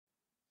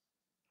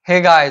Hey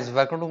guys,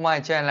 welcome to my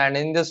channel, and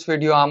in this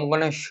video I'm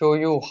gonna show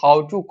you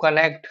how to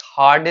connect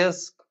hard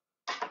disk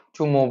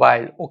to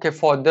mobile. Okay,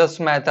 for this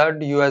method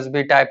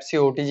USB Type-C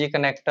OTG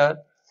connector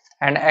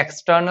and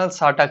external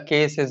SATA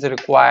case is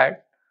required.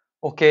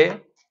 Okay,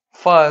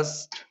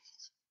 first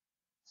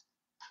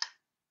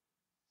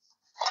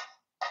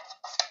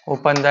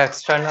open the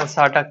external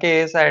SATA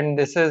case and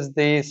this is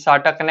the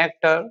SATA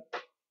connector.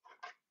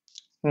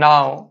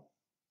 Now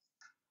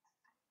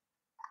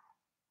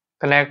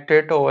connect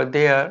it over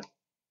there,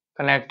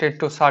 connect it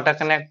to SATA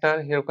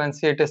connector. Here you can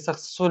see it is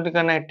successfully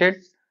connected.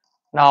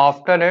 Now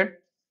after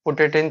it, put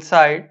it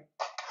inside.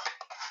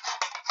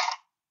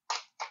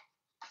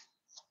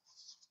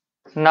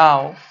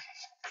 Now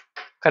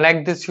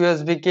connect this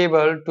USB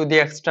cable to the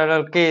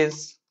external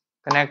case.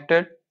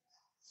 Connected.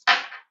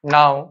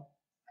 Now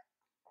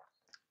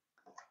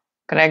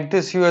connect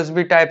this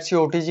USB Type-C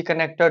OTG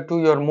connector to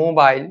your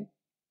mobile,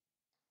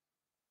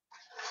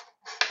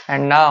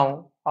 and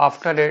now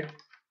after it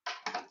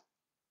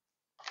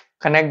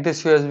connect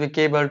this USB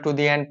cable to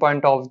the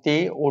endpoint of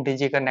the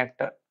OTG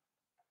connector,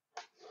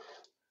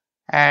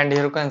 and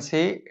here you can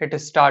see it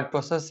start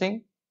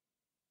processing.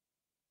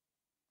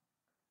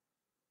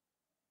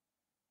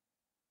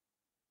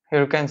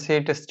 Here you can see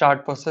it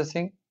start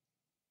processing.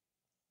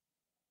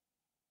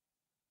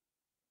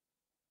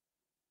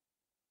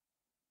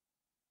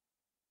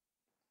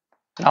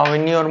 Now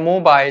in your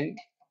mobile,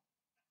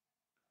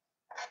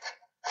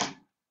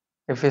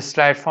 if you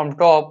slide from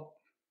top,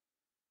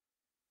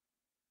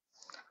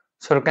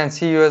 so you can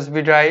see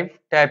USB drive.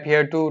 Tap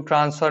here to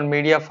transfer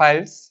media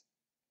files.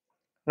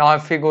 Now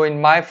if we go in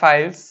my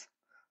files,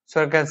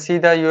 so you can see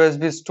the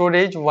USB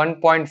storage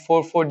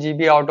 1.44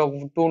 GB out of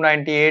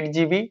 298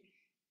 GB.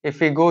 If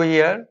we go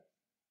here,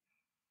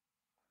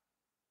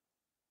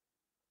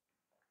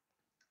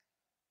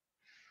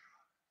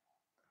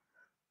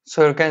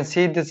 so you can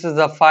see this is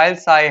the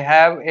files I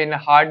have in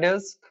hard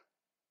disk.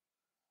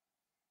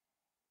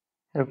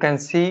 You can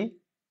see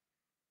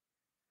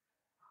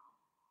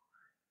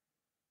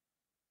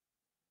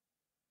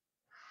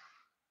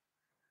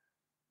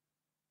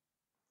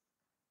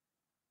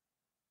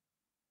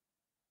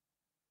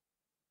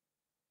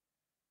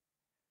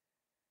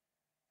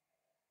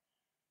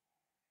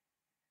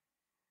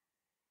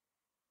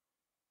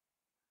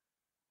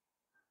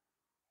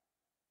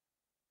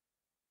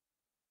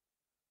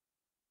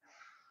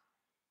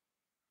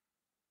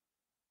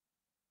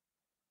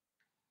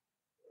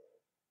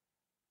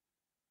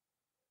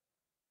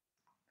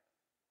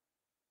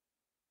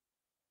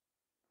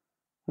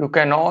you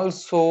can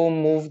also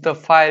move the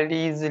file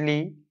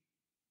easily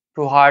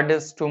to hard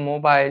disk to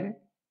mobile.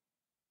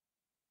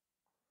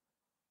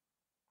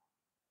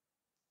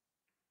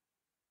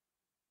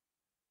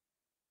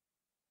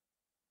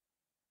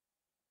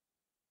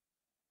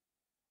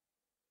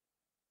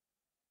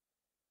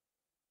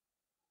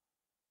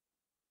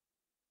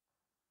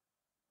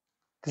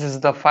 This is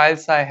the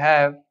files I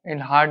have in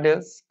hard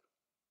disk.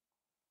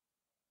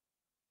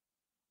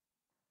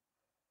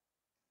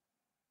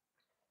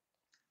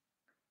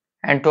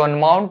 And to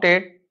unmount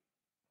it,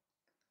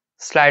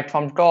 slide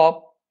from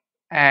top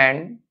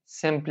and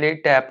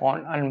simply tap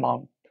on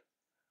unmount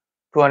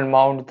to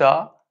unmount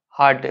the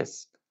hard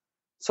disk.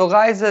 So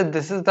guys,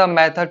 this is the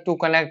method to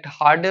connect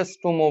hard disk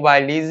to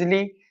mobile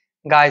easily.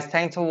 Guys,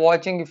 thanks for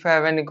watching. If you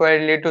have any query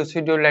related to this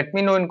video, let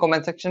me know in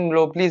comment section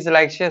below. Please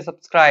like, share,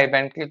 subscribe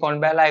and click on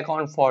bell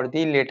icon for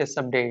the latest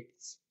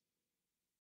updates.